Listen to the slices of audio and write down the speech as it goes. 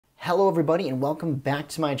Hello everybody and welcome back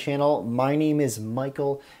to my channel. My name is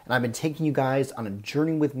Michael and I've been taking you guys on a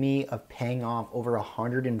journey with me of paying off over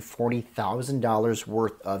 $140,000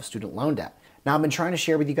 worth of student loan debt. Now I've been trying to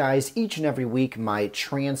share with you guys each and every week my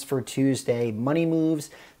Transfer Tuesday money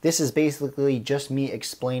moves. This is basically just me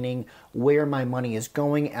explaining where my money is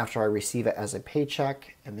going after I receive it as a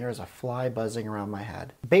paycheck, and there's a fly buzzing around my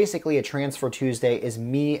head. Basically, a Transfer Tuesday is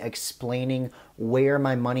me explaining where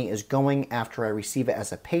my money is going after I receive it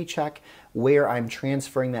as a paycheck, where I'm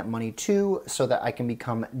transferring that money to so that I can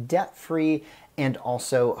become debt-free and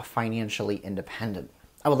also financially independent.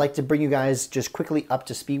 I would like to bring you guys just quickly up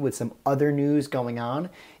to speed with some other news going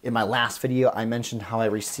on. In my last video, I mentioned how I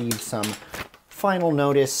received some final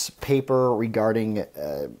notice paper regarding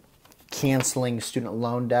canceling student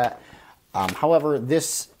loan debt. However,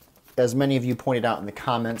 this, as many of you pointed out in the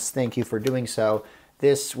comments, thank you for doing so,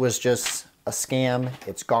 this was just a scam.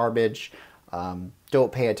 It's garbage.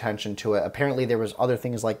 Don't pay attention to it. Apparently there was other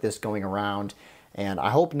things like this going around, and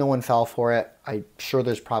I hope no one fell for it. I'm sure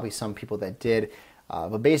there's probably some people that did.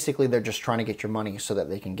 But basically, they're just trying to get your money so that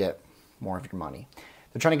they can get more of your money.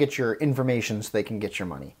 They're trying to get your information so they can get your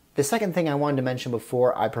money. The second thing I wanted to mention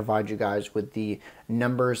before I provide you guys with the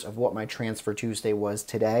numbers of what my Transfer Tuesday was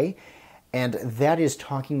today, and that is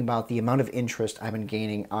talking about the amount of interest I've been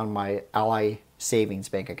gaining on my Ally Savings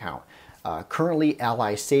Bank account. Currently,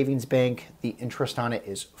 Ally Savings Bank, the interest on it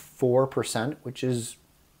is 4%, which is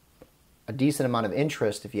a decent amount of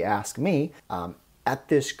interest if you ask me. At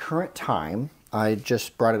this current time, I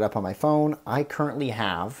just brought it up on my phone, I currently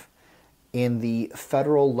have in the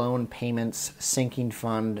Federal Loan Payments Sinking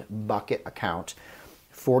Fund bucket account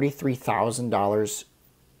 $43,000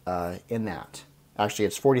 in that. Actually,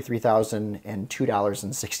 it's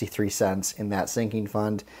 $43,002.63 in that sinking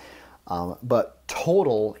fund. But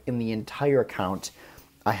total in the entire account,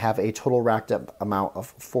 I have a total racked up amount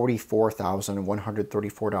of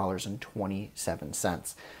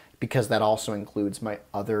 $44,134.27. because that also includes my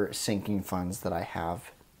other sinking funds that I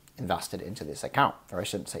have invested into this account, or I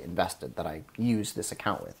shouldn't say invested, that I use this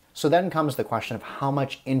account with. So then comes the question of how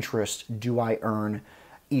much interest do I earn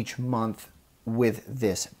each month with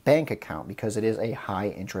this bank account, because it is a high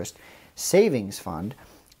interest savings fund.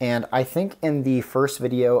 And I think in the first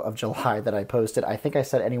video of July that I posted, I think I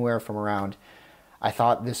said anywhere from around, I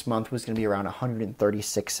thought this month was going to be around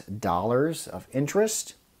 $136 of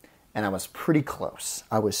interest. And I was pretty close.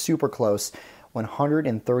 I was super close.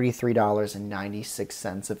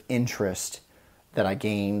 $133.96 of interest that I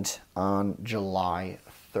gained on July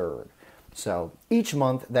 3rd. So each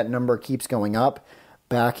month that number keeps going up.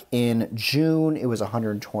 Back in June, it was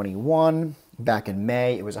 121. Back in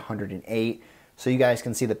May, it was 108. So you guys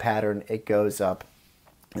can see the pattern. It goes up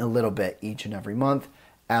a little bit each and every month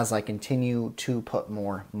as I continue to put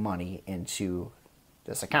more money into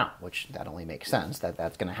this account, which that only makes sense that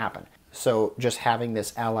that's going to happen. So just having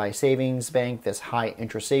this Ally Savings Bank, this high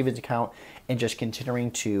interest savings account, and just continuing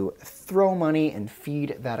to throw money and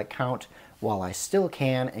feed that account while I still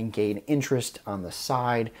can and gain interest on the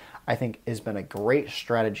side, I think has been a great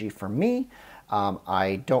strategy for me.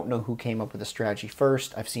 I don't know who came up with the strategy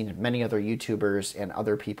first. I've seen many other YouTubers and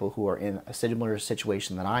other people who are in a similar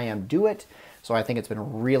situation than I am do it. So I think it's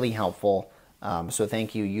been really helpful. So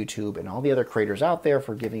thank you, YouTube, and all the other creators out there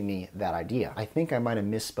for giving me that idea. I think I might have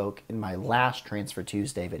misspoke in my last Transfer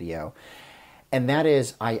Tuesday video. And that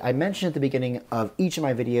is, I mentioned at the beginning of each of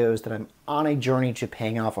my videos that I'm on a journey to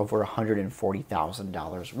paying off over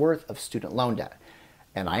 $140,000 worth of student loan debt.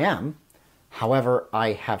 And I am. However,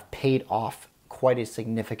 I have paid off quite a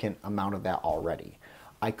significant amount of that already.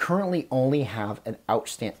 I currently only have an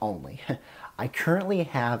I currently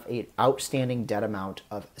have an outstanding debt amount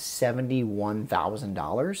of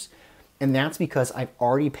 $71,000, and that's because I've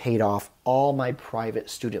already paid off all my private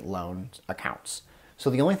student loan accounts.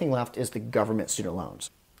 So the only thing left is the government student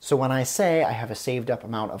loans. So when I say I have a saved up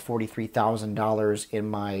amount of $43,000 in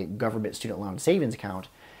my government student loan savings account,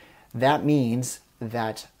 that means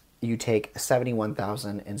that you take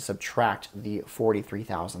 $71,000 and subtract the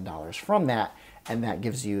 $43,000 from that, and that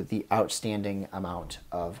gives you the outstanding amount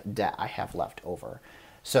of debt I have left over.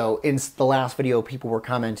 So in the last video, people were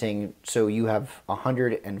commenting, so you have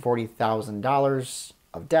 $140,000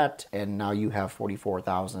 of debt, and now you have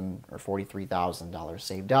 $44,000 or $43,000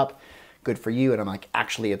 saved up. Good for you. And I'm like,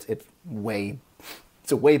 actually, it's a way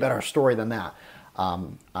better story than that.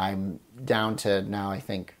 I'm down to now, I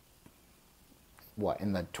think,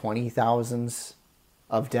 in the 20,000s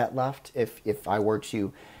of debt left if I were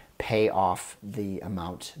to pay off the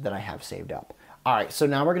amount that I have saved up. All right, so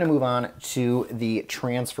now we're going to move on to the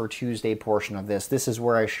Transfer Tuesday portion of this. This is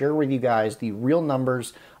where I share with you guys the real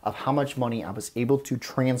numbers of how much money I was able to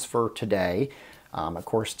transfer today. Of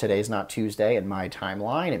course, today's not Tuesday in my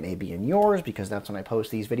timeline. It may be in yours because that's when I post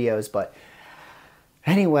these videos. But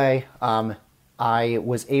anyway, I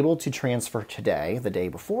was able to transfer today, the day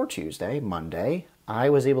before Tuesday, Monday. I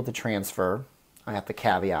was able to transfer, I have to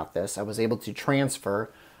caveat this, I was able to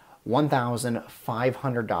transfer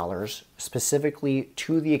 $1,500 specifically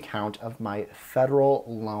to the account of my federal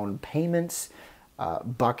loan payments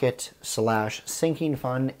bucket / sinking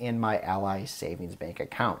fund in my Ally Savings Bank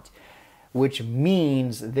account, which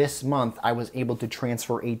means this month I was able to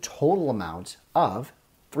transfer a total amount of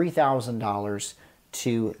 $3,000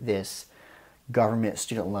 to this government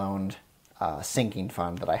student loan sinking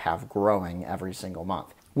fund that I have growing every single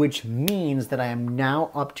month, which means that I am now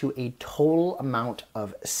up to a total amount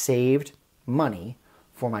of saved money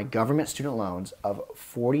for my government student loans of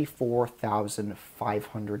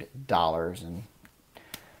 $44,500, and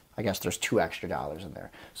I guess there's two extra dollars in there.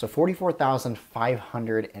 So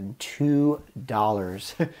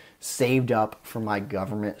 $44,502 saved up for my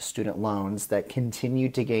government student loans that continue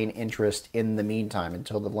to gain interest in the meantime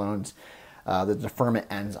until the loans, the deferment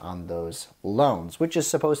ends on those loans, which is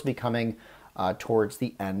supposed to be coming towards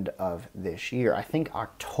the end of this year. I think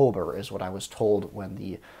October is what I was told when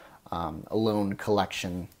the loan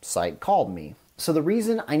collection site called me. So the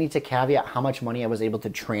reason I need to caveat how much money I was able to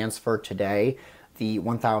transfer today, the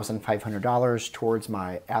 $1,500 towards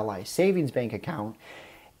my Ally Savings Bank account,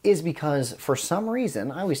 is because for some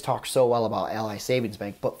reason, I always talk so well about Ally Savings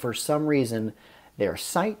Bank, but for some reason their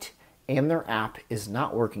site and their app is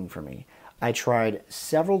not working for me. I tried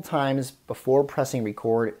several times before pressing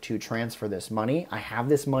record to transfer this money. I have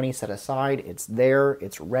this money set aside, it's there,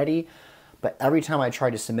 it's ready, but every time I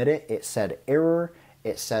tried to submit it, it said error,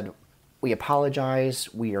 it said we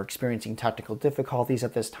apologize, we are experiencing technical difficulties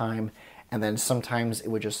at this time, and then sometimes it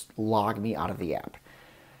would just log me out of the app.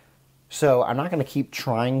 So I'm not going to keep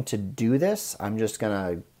trying to do this. I'm just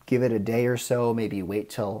going to give it a day or so, maybe wait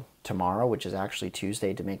till tomorrow, which is actually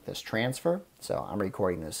Tuesday, to make this transfer. So I'm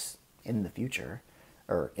recording this in the future,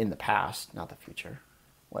 or in the past, not the future,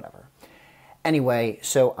 whatever. Anyway,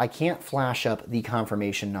 so I can't flash up the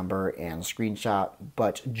confirmation number and screenshot,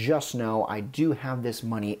 but just know I do have this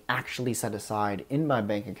money actually set aside in my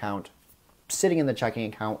bank account, sitting in the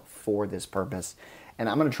checking account for this purpose, and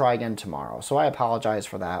I'm going to try again tomorrow. So I apologize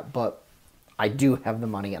for that, but I do have the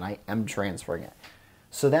money and I am transferring it.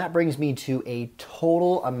 So that brings me to a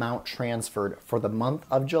total amount transferred for the month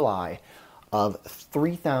of July of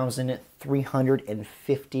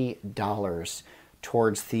 $3,350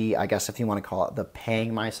 towards the, I guess if you want to call it, the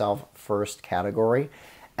paying myself first category.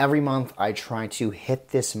 Every month I try to hit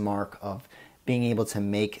this mark of being able to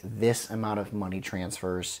make this amount of money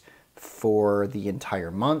transfers for the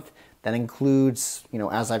entire month. That includes,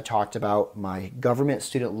 as I've talked about, my government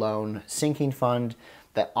student loan sinking fund.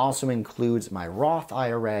 That also includes my Roth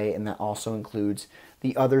IRA, and that also includes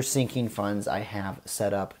the other sinking funds I have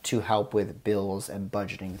set up to help with bills and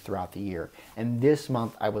budgeting throughout the year. And this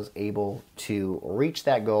month I was able to reach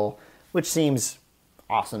that goal, which seems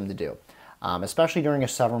awesome to do, especially during a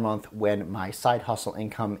summer month when my side hustle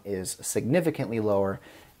income is significantly lower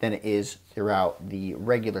than it is throughout the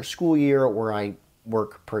regular school year where I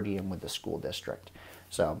work per diem with the school district.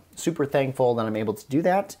 So super thankful that I'm able to do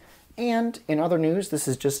that. And in other news, this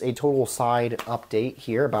is just a total side update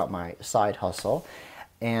here about my side hustle.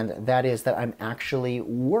 And that is that I'm actually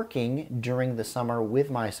working during the summer with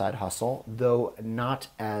my side hustle, though not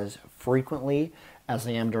as frequently as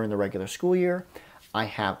I am during the regular school year. I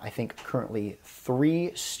have, I think, currently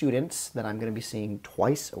 3 students that I'm going to be seeing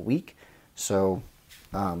twice a week. So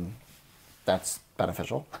that's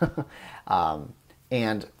beneficial.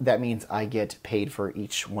 And that means I get paid for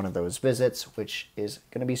each one of those visits, which is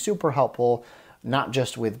going to be super helpful, not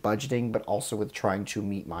just with budgeting, but also with trying to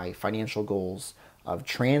meet my financial goals of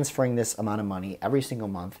transferring this amount of money every single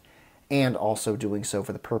month, and also doing so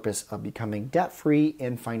for the purpose of becoming debt-free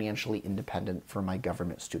and financially independent for my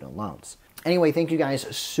government student loans. Anyway, thank you guys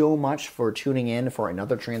so much for tuning in for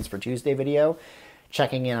another Transfer Tuesday video,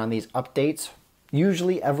 checking in on these updates.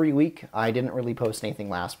 Usually every week. I didn't really post anything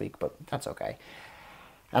last week, but that's okay.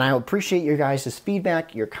 And I appreciate your guys'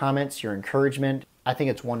 feedback, your comments, your encouragement. I think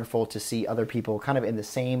it's wonderful to see other people kind of in the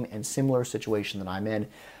same and similar situation that I'm in,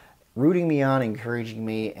 rooting me on, encouraging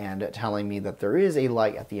me, and telling me that there is a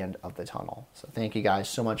light at the end of the tunnel. So thank you guys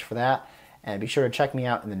so much for that. And be sure to check me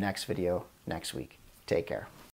out in the next video next week. Take care.